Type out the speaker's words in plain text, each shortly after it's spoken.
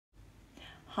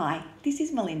Hi, this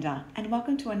is Melinda and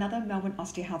welcome to another Melbourne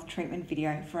Osteohealth treatment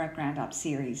video for our Ground Up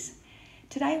series.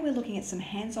 Today we're looking at some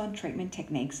hands-on treatment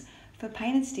techniques for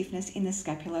pain and stiffness in the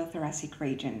scapulo-thoracic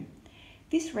region.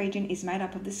 This region is made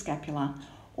up of the scapula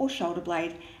or shoulder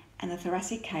blade and the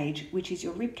thoracic cage, which is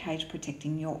your rib cage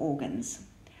protecting your organs.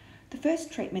 The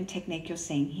first treatment technique you're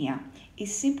seeing here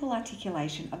is simple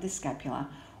articulation of the scapula,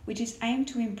 which is aimed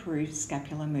to improve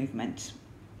scapular movement.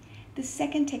 The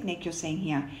second technique you're seeing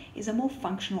here is a more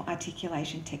functional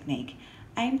articulation technique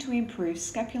aimed to improve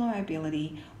scapular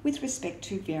mobility with respect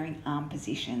to varying arm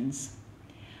positions.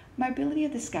 Mobility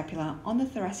of the scapula on the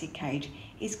thoracic cage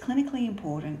is clinically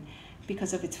important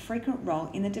because of its frequent role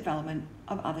in the development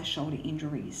of other shoulder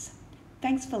injuries.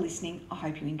 Thanks for listening. I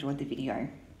hope you enjoyed the video.